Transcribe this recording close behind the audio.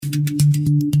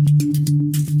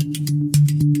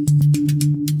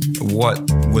What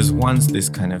was once this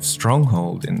kind of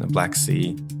stronghold in the Black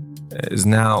Sea is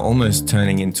now almost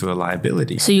turning into a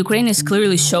liability. So Ukraine is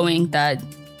clearly showing that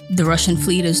the Russian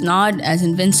fleet is not as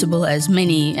invincible as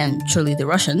many, and surely the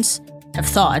Russians, have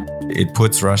thought. It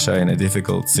puts Russia in a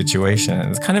difficult situation, and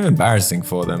it's kind of embarrassing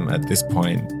for them at this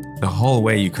point. The whole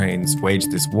way Ukraine's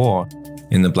waged this war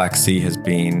in the Black Sea has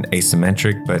been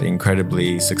asymmetric but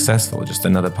incredibly successful. Just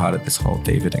another part of this whole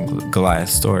David and Goliath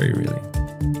story, really.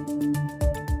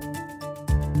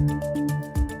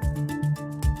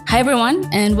 Hi everyone,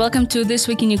 and welcome to This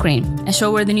Week in Ukraine, a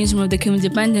show where the newsroom of the Kyiv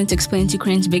Independent explains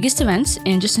Ukraine's biggest events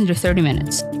in just under 30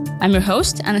 minutes. I'm your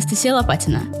host, Anastasia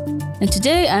Lopatina, and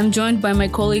today I'm joined by my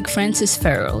colleague Francis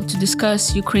Farrell to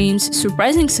discuss Ukraine's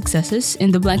surprising successes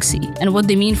in the Black Sea and what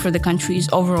they mean for the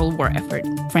country's overall war effort.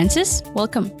 Francis,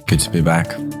 welcome. Good to be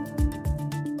back.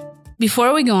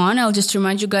 Before we go on, I'll just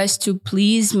remind you guys to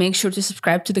please make sure to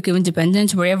subscribe to the Kyiv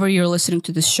Independent wherever you're listening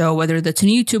to this show, whether that's on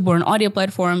YouTube or on audio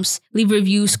platforms. Leave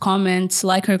reviews, comments,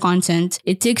 like our content.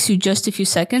 It takes you just a few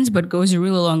seconds, but goes a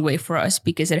really long way for us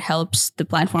because it helps the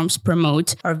platforms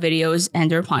promote our videos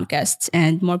and our podcasts,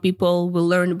 and more people will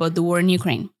learn about the war in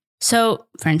Ukraine. So,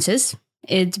 Francis,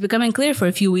 it's becoming clear for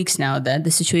a few weeks now that the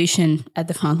situation at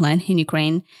the front line in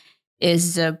Ukraine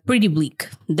is pretty bleak.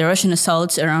 The Russian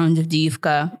assaults around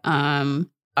Avdiivka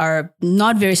are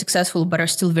not very successful, but are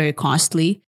still very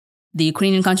costly. The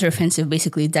Ukrainian counteroffensive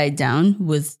basically died down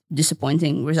with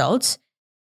disappointing results.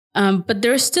 But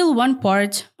there's still one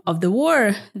part of the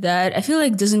war that I feel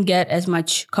like doesn't get as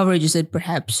much coverage as it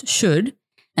perhaps should,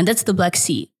 and that's the Black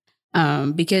Sea.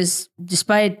 Because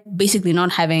despite basically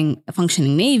not having a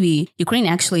functioning navy, Ukraine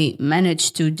actually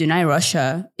managed to deny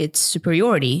Russia its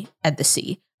superiority at the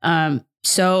sea.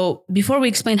 So before we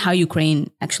explain how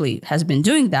Ukraine actually has been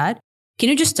doing that, can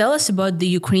you just tell us about the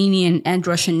Ukrainian and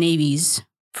Russian navies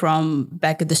from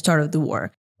back at the start of the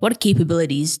war? What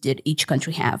capabilities did each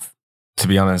country have? To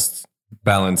be honest,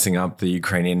 balancing up the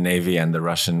Ukrainian Navy and the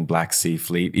Russian Black Sea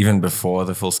Fleet, even before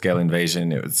the full-scale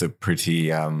invasion, it was a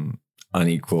pretty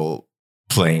unequal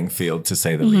playing field, to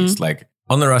say the least. Like,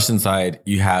 on the Russian side,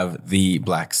 you have the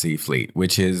Black Sea Fleet,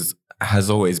 which has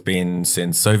always been,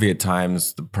 since Soviet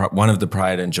times, one of the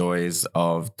pride and joys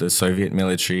of the Soviet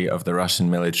military, of the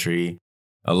Russian military.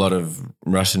 A lot of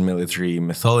Russian military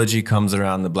mythology comes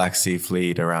around the Black Sea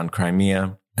Fleet, around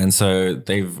Crimea. And so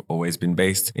they've always been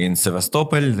based in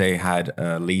Sevastopol. They had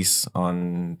a lease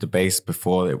on the base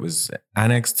before it was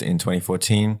annexed in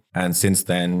 2014. And since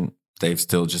then, they've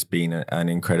still just been an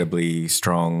incredibly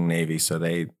strong navy. So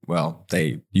they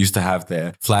used to have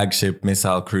their flagship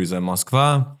missile cruiser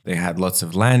Moskva. They had lots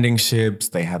of landing ships.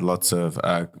 They had lots of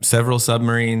several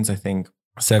submarines, I think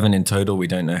 7 in total. We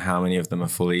don't know how many of them are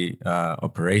fully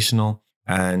operational.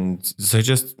 And so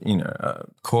just,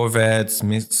 corvettes,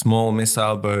 small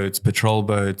missile boats, patrol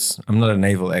boats. I'm not a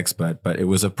naval expert, but it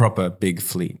was a proper big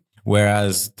fleet.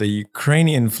 Whereas the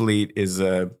Ukrainian fleet is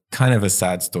a kind of a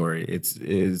sad story.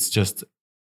 It's just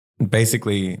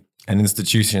basically an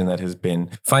institution that has been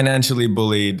financially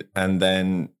bullied and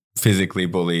then physically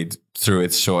bullied through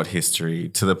its short history,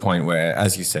 to the point where,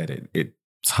 as you said,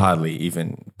 it's hardly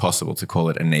even possible to call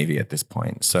it a navy at this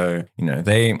point. So,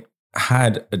 they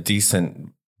had a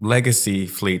decent legacy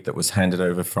fleet that was handed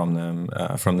over from them,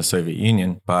 from the Soviet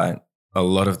Union, but a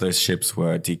lot of those ships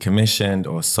were decommissioned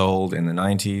or sold in the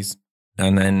 90s.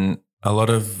 And then a lot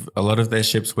of their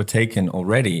ships were taken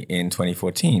already in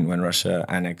 2014 when Russia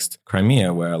annexed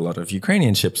Crimea, where a lot of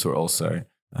Ukrainian ships were also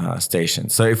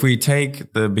stationed. So if we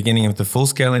take the beginning of the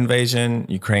full-scale invasion,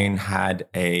 Ukraine had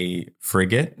a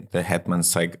frigate, the Hetman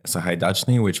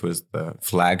Sahaydachny, which was the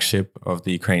flagship of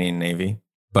the Ukrainian Navy.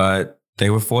 But they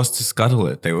were forced to scuttle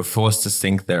it. They were forced to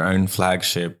sink their own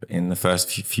flagship in the first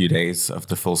few days of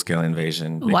the full-scale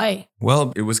invasion. Why?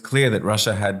 Well, it was clear that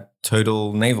Russia had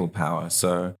total naval power.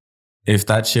 So if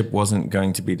that ship wasn't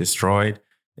going to be destroyed,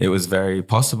 it was very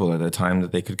possible at the time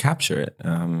that they could capture it.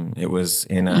 It was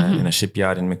in a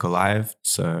shipyard in Mykolaiv,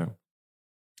 so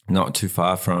not too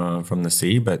far from the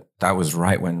sea, but that was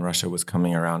right when Russia was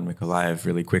coming around Mykolaiv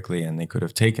really quickly, and they could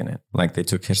have taken it, like they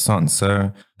took Kherson.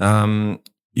 So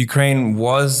Ukraine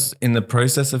was in the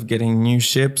process of getting new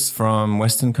ships from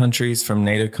Western countries, from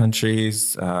NATO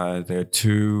countries. There are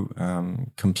 2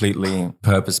 completely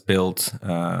purpose-built,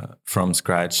 from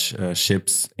scratch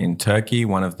ships in Turkey.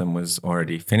 One of them was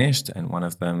already finished, and one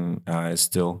of them is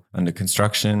still under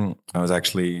construction. I was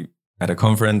actually at a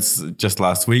conference just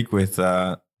last week with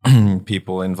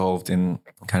people involved in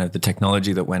kind of the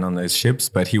technology that went on those ships,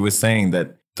 but he was saying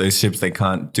that those ships, they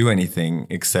can't do anything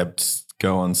except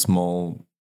go on small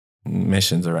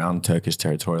missions around Turkish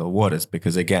territorial waters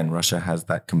because, again, Russia has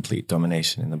that complete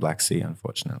domination in the Black Sea,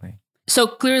 unfortunately. So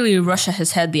clearly Russia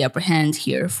has had the upper hand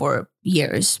here for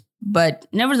years. But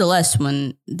nevertheless,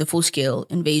 when the full-scale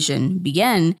invasion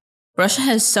began, Russia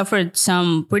has suffered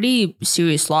some pretty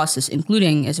serious losses,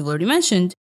 including, as I've already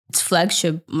mentioned, its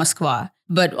flagship Moskva,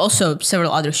 but also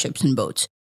several other ships and boats.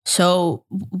 So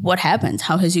what happened?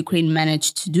 How has Ukraine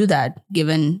managed to do that,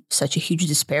 given such a huge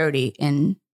disparity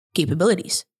in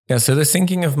capabilities? Yeah, so the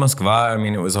sinking of Moskva, I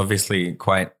mean, it was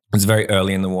very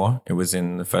early in the war. It was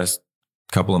in the first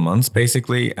couple of months,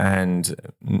 basically, and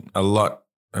a lot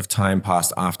of time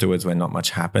passed afterwards where not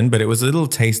much happened, but it was a little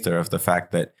taster of the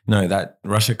fact that that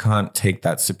Russia can't take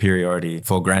that superiority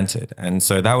for granted. And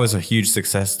so that was a huge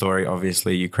success story.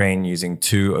 Obviously, Ukraine using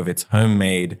 2 of its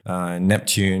homemade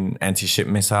Neptune anti-ship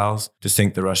missiles to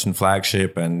sink the Russian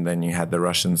flagship. And then you had the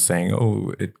Russians saying,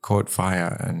 oh, it caught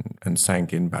fire and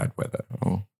sank in bad weather.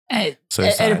 Oh.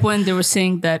 At a point, they were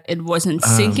saying that it wasn't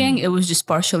sinking; it was just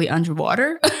partially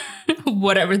underwater,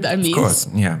 whatever that means. Of course,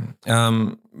 yeah.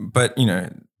 But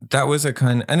that was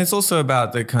and it's also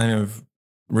about the kind of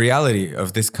reality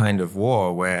of this kind of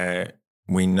war, where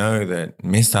we know that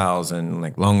missiles and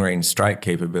like long-range strike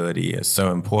capability is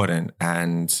so important.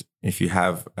 And if you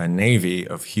have a navy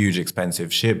of huge,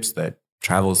 expensive ships that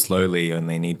travel slowly and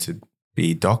they need to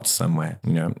be docked somewhere,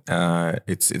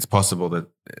 it's possible that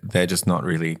they're just not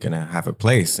really going to have a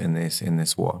place in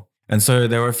this war. And so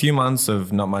there were a few months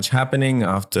of not much happening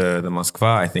after the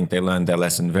Moskva. I think they learned their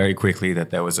lesson very quickly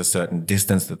that there was a certain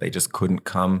distance that they just couldn't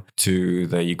come to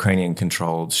the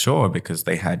Ukrainian-controlled shore because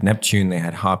they had Neptune, they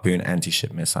had Harpoon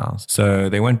anti-ship missiles. So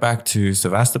they went back to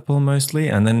Sevastopol mostly.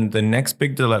 And then the next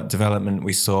big development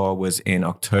we saw was in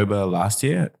October last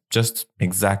year, just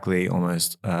exactly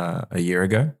almost a year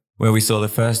ago, where we saw the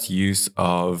first use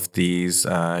of these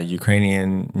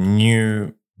Ukrainian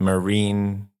new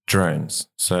marine drones.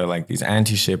 So like these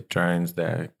anti-ship drones,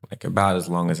 they're like about as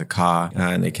long as a car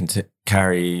and they can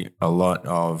carry a lot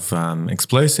of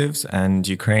explosives. And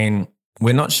Ukraine,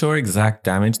 we're not sure exact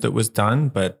damage that was done,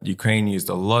 but Ukraine used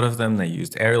a lot of them. They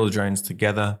used aerial drones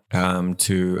together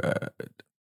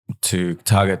to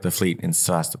target the fleet in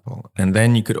Sevastopol. And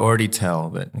then you could already tell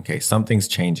that, okay, something's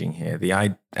changing here.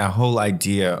 Our whole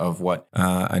idea of what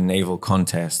a naval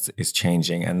contest is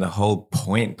changing, and the whole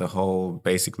point, the whole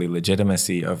basically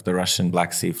legitimacy of the Russian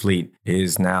Black Sea Fleet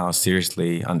is now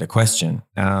seriously under question.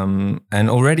 And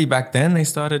already back then they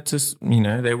started to,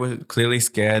 they were clearly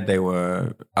scared. They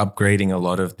were upgrading a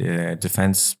lot of their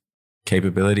defense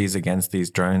capabilities against these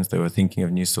drones. They were thinking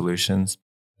of new solutions.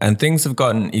 And things have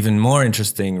gotten even more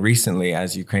interesting recently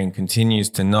as Ukraine continues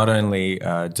to not only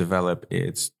develop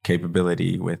its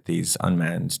capability with these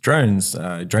unmanned drones,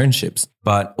 drone ships,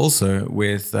 but also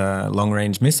with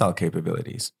long-range missile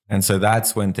capabilities. And so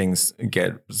that's when things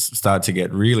start to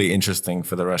get really interesting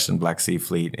for the Russian Black Sea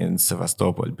Fleet in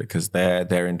Sevastopol, because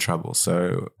they're in trouble.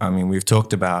 So, I mean, we've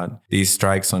talked about these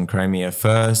strikes on Crimea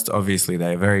first. Obviously,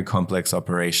 they're very complex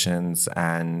operations,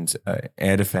 and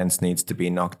air defense needs to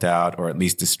be knocked out or at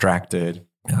least distracted.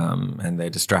 And they're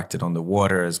distracted on the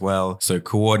water as well. So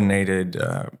coordinated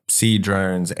sea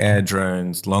drones, air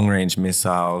drones, long-range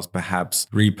missiles, perhaps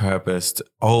repurposed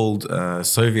old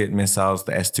Soviet missiles,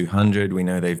 the S-200, we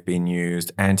know they've been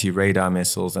used, anti-radar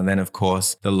missiles, and then, of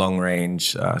course, the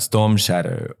long-range Storm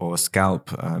Shadow or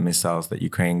Scalp missiles that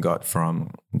Ukraine got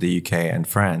from the UK and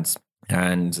France.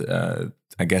 And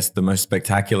I guess the most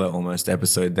spectacular almost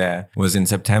episode there was in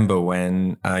September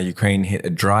when Ukraine hit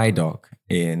a dry dock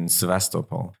in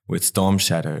Sevastopol with Storm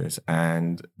Shadows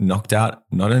and knocked out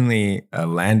not only a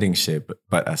landing ship,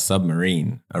 but a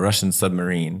submarine, a Russian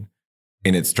submarine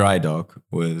in its dry dock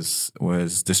was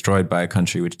destroyed by a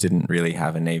country which didn't really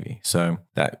have a navy. So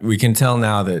that we can tell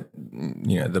now that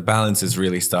the balance is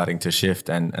really starting to shift,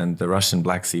 and the Russian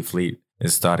Black Sea Fleet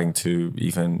is starting to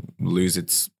even lose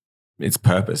its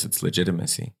purpose, its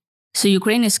legitimacy. So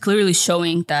Ukraine is clearly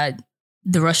showing that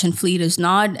the Russian fleet is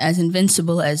not as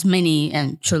invincible as many,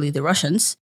 and surely the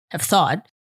Russians, have thought.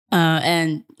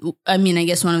 And I mean, I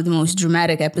guess one of the most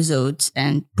dramatic episodes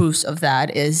and proofs of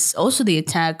that is also the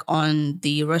attack on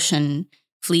the Russian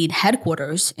fleet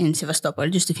headquarters in Sevastopol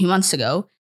just a few months ago.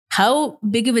 How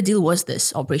big of a deal was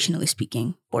this, operationally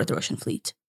speaking, for the Russian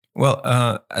fleet? Well,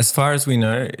 as far as we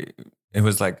know, it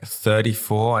was like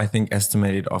 34, I think,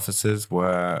 estimated officers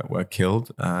were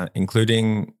killed,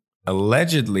 including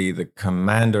allegedly the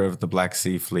commander of the Black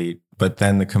Sea Fleet. But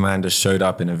then the commander showed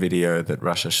up in a video that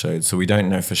Russia showed. So we don't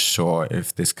know for sure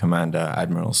if this commander,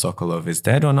 Admiral Sokolov, is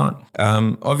dead or not.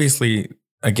 Obviously,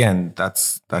 again,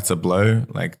 that's a blow.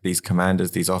 Like these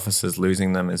commanders, these officers,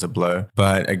 losing them is a blow.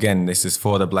 But again, this is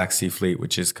for the Black Sea Fleet,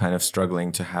 which is kind of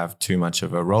struggling to have too much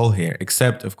of a role here.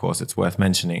 Except, of course, it's worth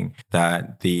mentioning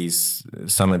that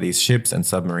some of these ships and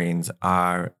submarines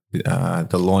are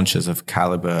the launchers of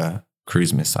Caliber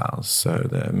cruise missiles. So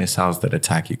the missiles that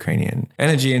attack Ukrainian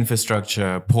energy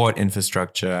infrastructure, port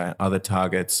infrastructure, other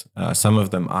targets. Some of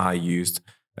them are used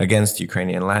against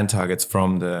Ukrainian land targets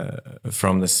from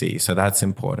the sea. So that's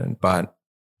important. But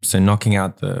so knocking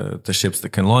out the ships that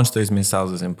can launch those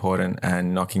missiles is important,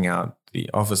 and knocking out the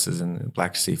officers in the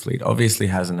Black Sea Fleet obviously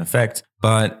has an effect.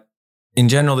 But in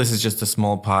general, this is just a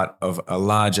small part of a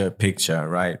larger picture,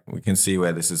 right? We can see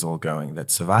where this is all going.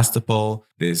 That Sevastopol,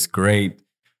 this great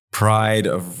pride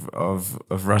of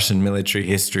Russian military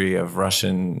history, of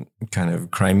Russian kind of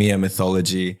Crimea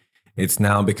mythology, it's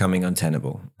now becoming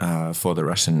untenable for the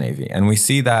Russian Navy. And we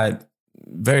see that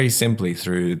very simply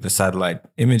through the satellite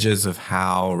images of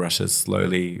how Russia's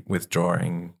slowly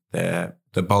withdrawing the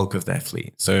bulk of their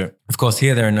fleet. So, of course,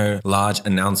 here there are no large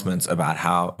announcements about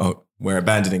how, we're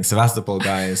abandoning Sevastopol,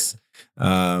 guys.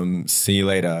 See you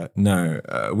later. No,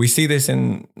 we see this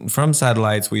from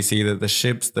satellites. We see that the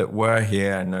ships that were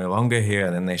here are no longer here,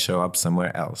 and then they show up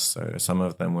somewhere else. So some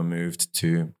of them were moved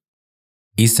to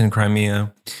eastern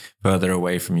Crimea, further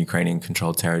away from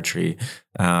Ukrainian-controlled territory.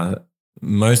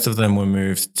 Most of them were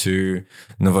moved to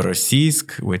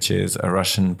Novorossiysk, which is a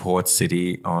Russian port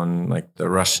city on like the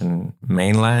Russian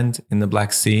mainland in the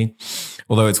Black Sea.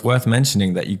 Although it's worth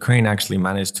mentioning that Ukraine actually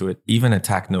managed to even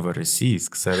attack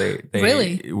Novorossiysk. So they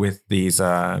really, with these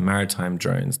maritime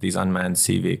drones, these unmanned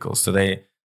sea vehicles. So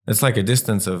it's like a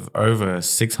distance of over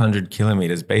 600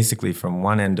 kilometers, basically from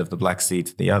one end of the Black Sea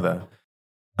to the other.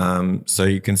 So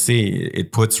you can see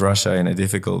it puts Russia in a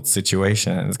difficult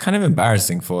situation. And it's kind of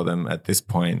embarrassing for them at this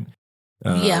point.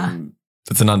 Yeah.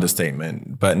 That's an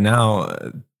understatement. But now,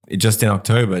 just in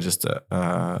October, just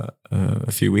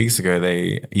a few weeks ago,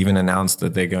 they even announced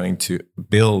that they're going to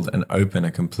build and open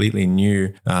a completely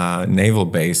new naval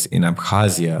base in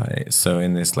Abkhazia. So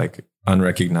in this like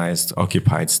unrecognized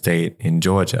occupied state in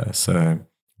Georgia. So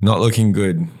not looking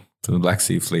good for the Black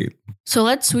Sea Fleet. So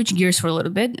let's switch gears for a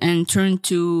little bit and turn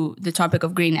to the topic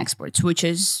of grain exports, which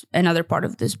is another part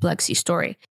of this Black Sea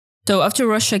story. So after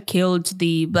Russia killed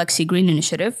the Black Sea Grain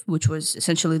Initiative, which was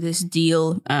essentially this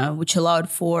deal which allowed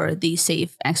for the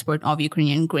safe export of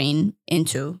Ukrainian grain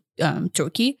into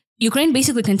Turkey, Ukraine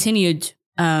basically continued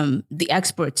the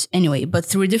exports anyway, but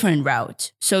through a different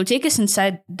route. So take us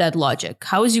inside that logic.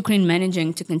 How is Ukraine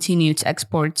managing to continue its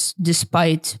exports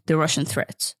despite the Russian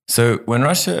threats? So when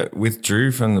Russia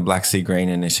withdrew from the Black Sea Grain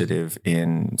Initiative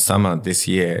in summer this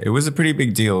year, it was a pretty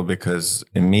big deal because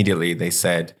immediately they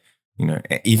said,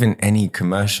 even any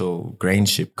commercial grain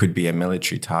ship could be a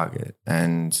military target.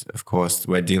 And of course,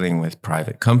 we're dealing with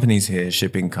private companies here,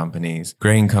 shipping companies,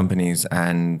 grain companies,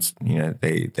 and,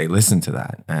 they listen to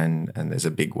that. And there's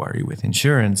a big worry with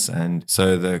insurance. And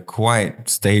so the quite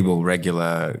stable,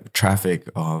 regular traffic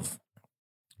of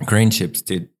grain ships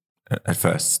did at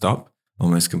first stop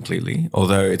almost completely.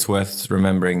 Although it's worth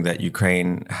remembering that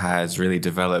Ukraine has really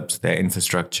developed their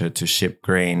infrastructure to ship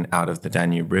grain out of the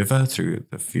Danube River through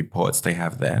the few ports they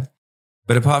have there.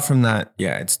 But apart from that,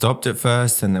 it stopped at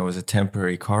first, and there was a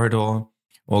temporary corridor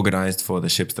organized for the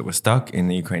ships that were stuck in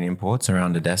the Ukrainian ports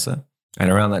around Odessa. And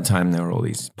around that time, there were all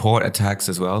these port attacks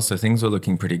as well. So things were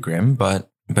looking pretty grim. But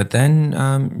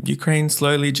then Ukraine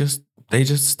slowly just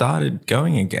started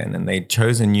going again, and they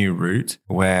chose a new route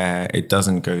where it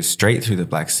doesn't go straight through the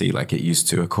Black Sea like it used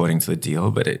to according to the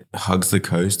deal, but it hugs the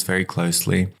coast very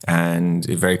closely, and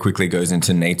it very quickly goes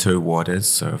into NATO waters.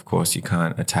 So of course you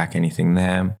can't attack anything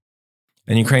there.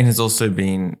 And Ukraine has also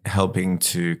been helping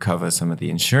to cover some of the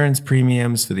insurance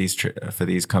premiums for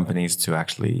these companies to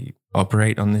actually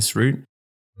operate on this route.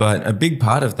 But a big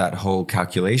part of that whole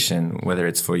calculation, whether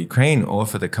it's for Ukraine or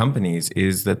for the companies,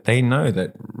 is that they know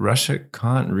that Russia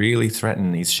can't really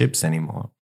threaten these ships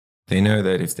anymore. They know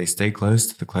that if they stay close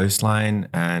to the coastline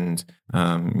and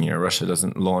Russia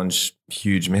doesn't launch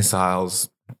huge missiles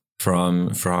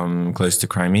from close to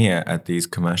Crimea at these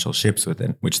commercial ships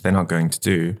within, which they're not going to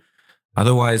do.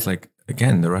 Otherwise,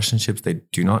 again, the Russian ships, they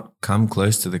do not come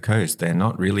close to the coast. They're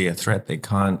not really a threat. They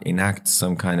can't enact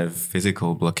some kind of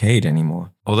physical blockade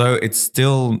anymore. Although it's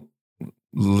still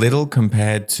little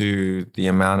compared to the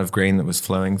amount of grain that was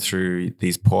flowing through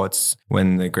these ports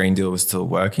when the grain deal was still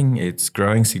working, it's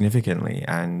growing significantly.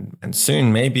 And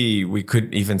soon maybe we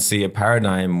could even see a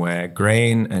paradigm where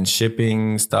grain and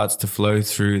shipping starts to flow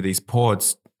through these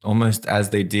ports almost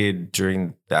as they did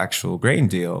during the actual grain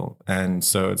deal. And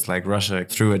so it's like Russia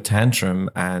threw a tantrum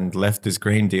and left this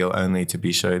grain deal only to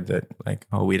be showed that like,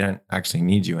 oh, we don't actually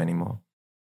need you anymore.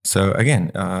 So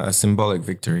again, a symbolic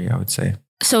victory, I would say.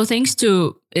 So thanks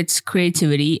to its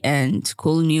creativity and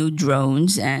cool new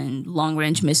drones and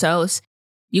long-range missiles,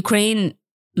 Ukraine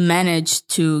managed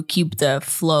to keep the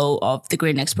flow of the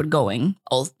grain export going,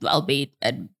 albeit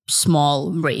at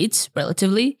small rates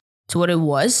relatively to what it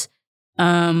was.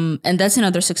 And that's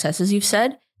another success, as you've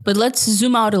said. But let's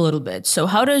zoom out a little bit. So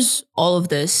how does all of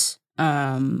this,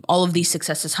 all of these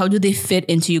successes, how do they fit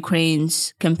into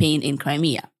Ukraine's campaign in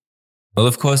Crimea? Well,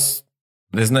 of course,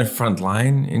 there's no front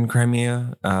line in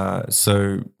Crimea.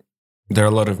 So there are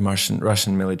a lot of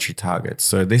Russian military targets.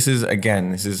 So this is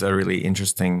a really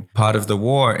interesting part of the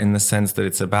war in the sense that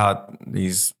it's about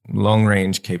these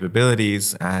long-range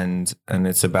capabilities and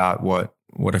it's about what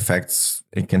effects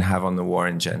it can have on the war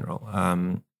in general.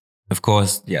 Of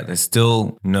course, there's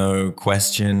still no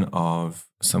question of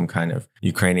some kind of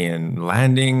Ukrainian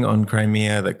landing on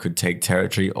Crimea that could take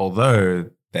territory, although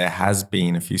there has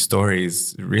been a few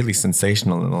stories really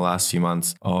sensational in the last few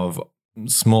months of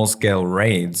small-scale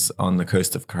raids on the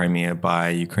coast of Crimea by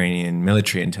Ukrainian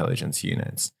military intelligence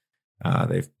units.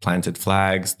 They've planted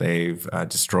flags, they've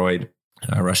destroyed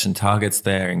Russian targets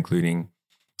there, including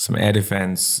some air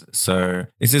defense. So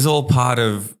this is all part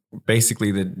of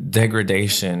basically the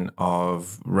degradation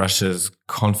of Russia's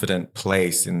confident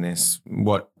place in this,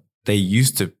 what they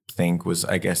used to think was,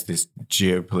 I guess, this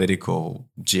geographical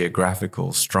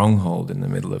stronghold in the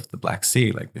middle of the Black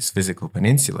Sea, like this physical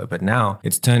peninsula. But now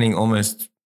it's turning almost,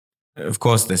 of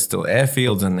course, there's still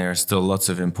airfields and there are still lots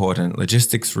of important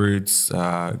logistics routes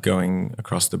going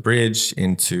across the bridge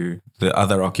into the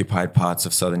other occupied parts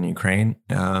of southern Ukraine.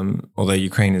 Although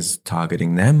Ukraine is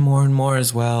targeting them more and more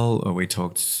as well. We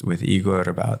talked with Igor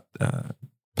about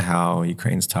how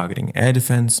Ukraine's targeting air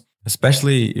defense.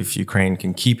 Especially if Ukraine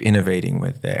can keep innovating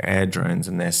with their air drones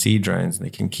and their sea drones, they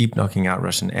can keep knocking out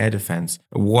Russian air defense.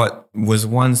 What was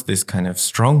once this kind of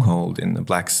stronghold in the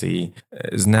Black Sea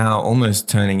is now almost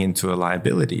turning into a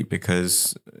liability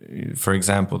because, for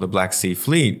example, the Black Sea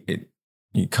Fleet,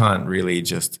 you can't really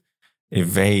just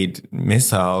evade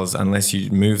missiles unless you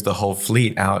move the whole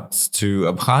fleet out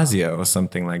to Abkhazia or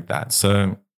something like that.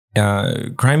 So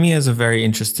Crimea is a very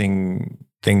interesting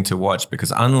thing to watch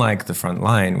because unlike the front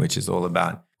line, which is all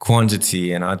about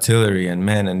quantity and artillery and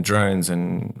men and drones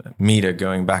and meter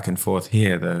going back and forth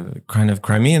here, the kind of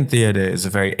Crimean theater is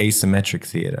a very asymmetric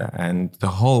theater. And the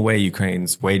whole way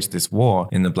Ukraine's waged this war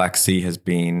in the Black Sea has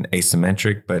been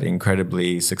asymmetric, but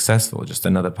incredibly successful. Just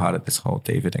another part of this whole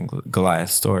David and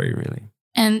Goliath story, really.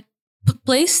 And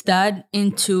place that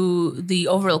into the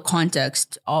overall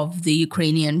context of the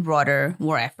Ukrainian broader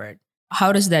war effort.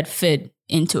 How does that fit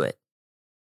into it?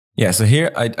 Yeah, so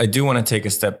here I do want to take a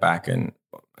step back and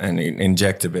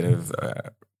inject a bit of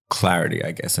clarity,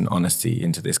 I guess, and honesty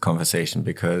into this conversation,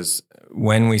 because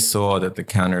when we saw that the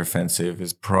counteroffensive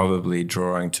is probably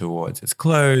drawing towards its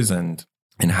close and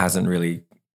hasn't really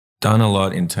done a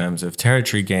lot in terms of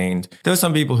territory gained, there were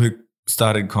some people who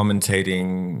started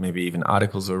commentating, maybe even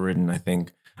articles were written, I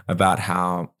think, about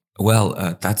how,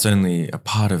 that's only a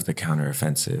part of the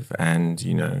counteroffensive. And,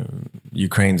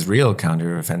 Ukraine's real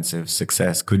counteroffensive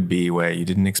success could be where you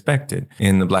didn't expect it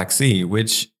in the Black Sea,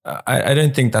 which I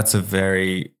don't think that's a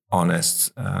very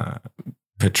honest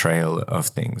portrayal of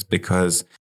things, because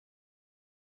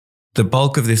the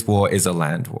bulk of this war is a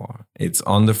land war. It's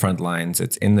on the front lines.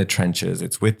 It's in the trenches.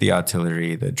 It's with the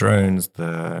artillery, the drones,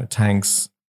 the tanks,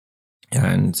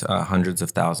 and hundreds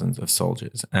of thousands of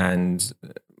soldiers. And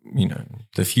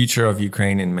the future of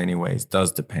Ukraine in many ways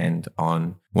does depend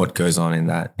on what goes on in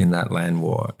that land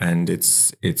war. And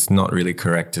it's not really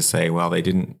correct to say, well, they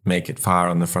didn't make it far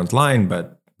on the front line,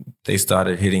 but they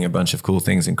started hitting a bunch of cool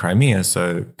things in Crimea.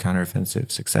 So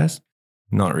counteroffensive success?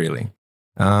 Not really.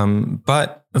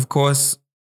 But of course,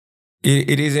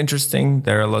 it is interesting.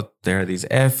 There are these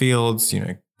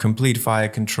airfields, complete fire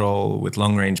control with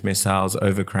long-range missiles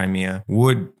over Crimea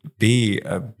would be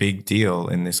a big deal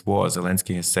in this war.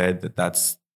 Zelensky has said that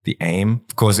that's the aim.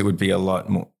 Of course, it would be a lot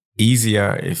more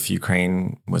easier if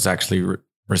Ukraine was actually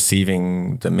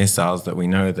receiving the missiles that we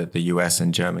know that the US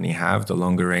and Germany have, the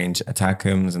longer-range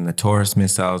ATACMS and the Taurus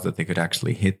missiles that they could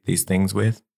actually hit these things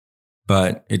with.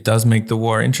 But it does make the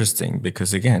war interesting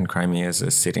because, again, Crimea is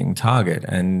a sitting target.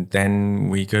 And then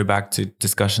we go back to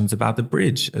discussions about the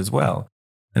bridge as well.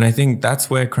 And I think that's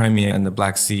where Crimea and the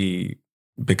Black Sea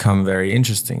become very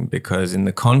interesting, because in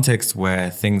the context where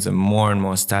things are more and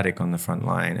more static on the front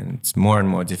line and it's more and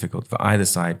more difficult for either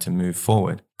side to move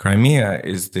forward, Crimea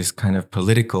is this kind of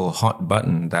political hot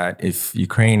button that if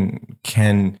Ukraine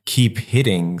can keep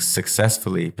hitting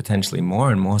successfully, potentially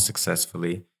more and more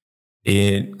successfully,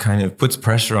 it kind of puts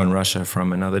pressure on Russia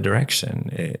from another direction.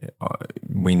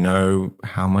 We know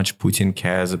how much Putin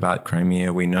cares about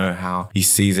Crimea. We know how he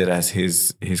sees it as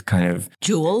his kind of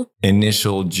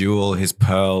initial jewel, his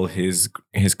pearl, his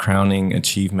crowning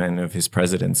achievement of his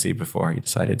presidency before he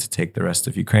decided to take the rest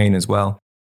of Ukraine as well.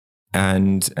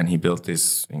 And he built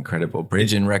this incredible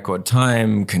bridge in record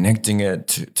time, connecting it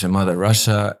to Mother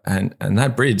Russia. And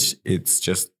that bridge, it's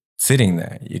just sitting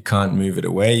there. You can't move it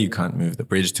away. You can't move the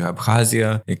bridge to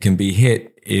Abkhazia. It can be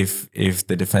hit if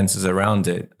the defenses around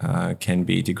it can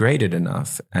be degraded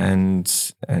enough.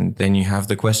 And then you have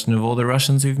the question of all the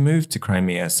Russians who've moved to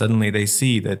Crimea. Suddenly they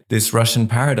see that this Russian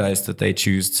paradise that they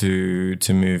choose to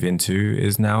move into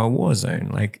is now a war zone.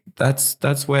 Like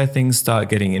that's where things start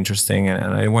getting interesting.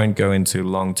 And I won't go into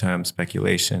long-term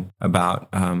speculation about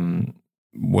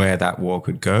where that war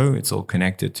could go. It's all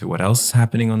connected to what else is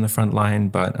happening on the front line.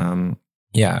 But a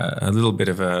little bit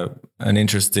of an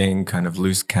interesting kind of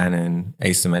loose cannon,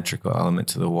 asymmetrical element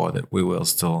to the war that we will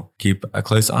still keep a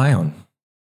close eye on.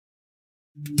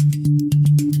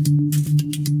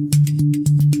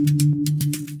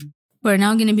 We're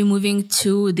now going to be moving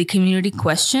to the community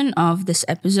question of this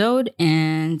episode,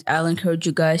 and I'll encourage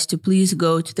you guys to please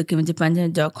go to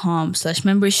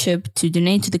thekievindependent.com/membership to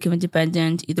donate to the Kyiv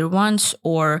Independent either once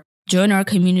or join our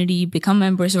community, become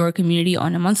members of our community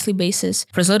on a monthly basis.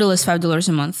 For as little as $5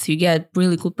 a month, you get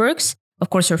really cool perks.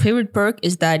 Of course, our favorite perk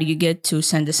is that you get to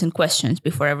send us in questions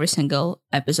before every single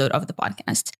episode of the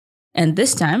podcast. And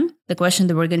this time, the question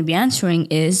that we're going to be answering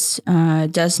is,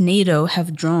 does NATO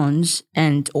have drones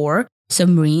and or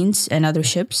submarines and other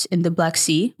ships in the Black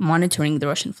Sea monitoring the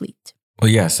Russian fleet?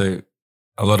 Well, yeah, so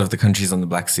a lot of the countries on the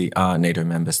Black Sea are NATO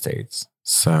member states.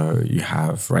 So you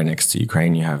have right next to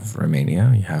Ukraine, you have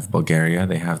Romania, you have Bulgaria,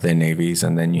 they have their navies.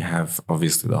 And then you have,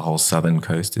 obviously, the whole southern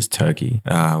coast is Turkey,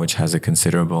 which has a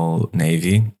considerable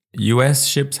navy. US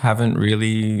ships haven't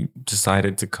really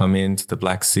decided to come into the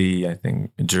Black Sea, I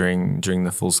think, during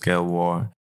the full-scale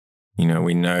war. You know,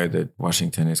 we know that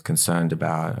Washington is concerned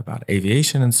about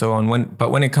aviation and so on.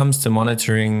 But when it comes to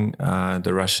monitoring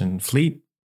the Russian fleet,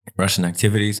 Russian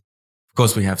activities, of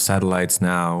course, we have satellites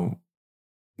now.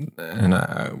 And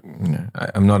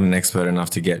I'm not an expert enough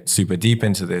to get super deep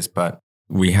into this, but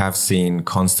we have seen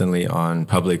constantly on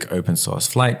public open source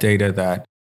flight data that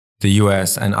the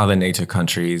US and other NATO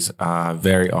countries are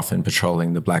very often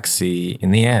patrolling the Black Sea in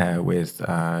the air with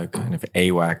kind of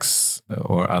AWACS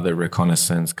or other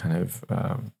reconnaissance kind of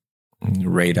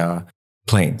radar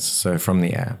planes. So from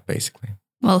the air, basically.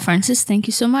 Well, Francis, thank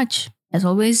you so much. As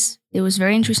always, it was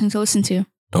very interesting to listen to.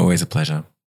 Always a pleasure.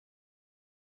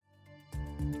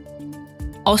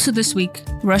 Also this week,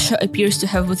 Russia appears to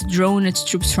have withdrawn its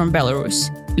troops from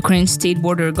Belarus, Ukraine's State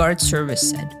Border Guard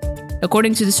Service said.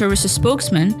 According to the service's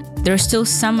spokesman, there are still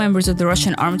some members of the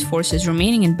Russian armed forces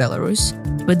remaining in Belarus,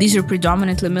 but these are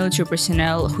predominantly military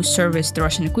personnel who service the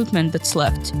Russian equipment that's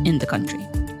left in the country.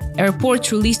 A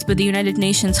report released by the United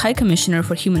Nations High Commissioner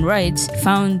for Human Rights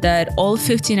found that all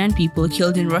 59 people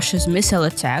killed in Russia's missile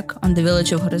attack on the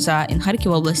village of Hroza in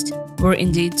Kharkiv Oblast were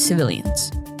indeed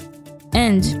civilians.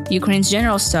 And Ukraine's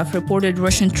general staff reported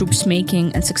Russian troops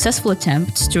making unsuccessful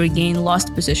attempts to regain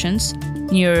lost positions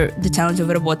near the towns of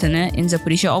Robotine in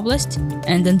Zaporizhia Oblast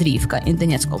and Andriivka in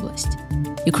Donetsk Oblast.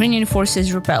 Ukrainian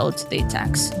forces repelled the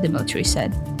attacks, the military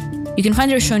said. You can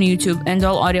find our show on YouTube and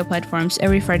all audio platforms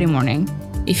every Friday morning.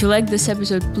 If you like this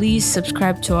episode, please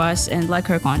subscribe to us and like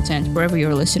our content wherever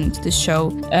you're listening to this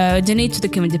show. Donate to the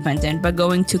Kyiv Independent by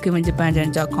going to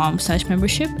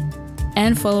KyivIndependent.com/membership.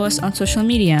 And follow us on social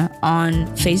media on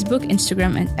Facebook,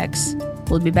 Instagram, and X.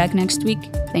 We'll be back next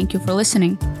week. Thank you for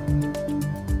listening.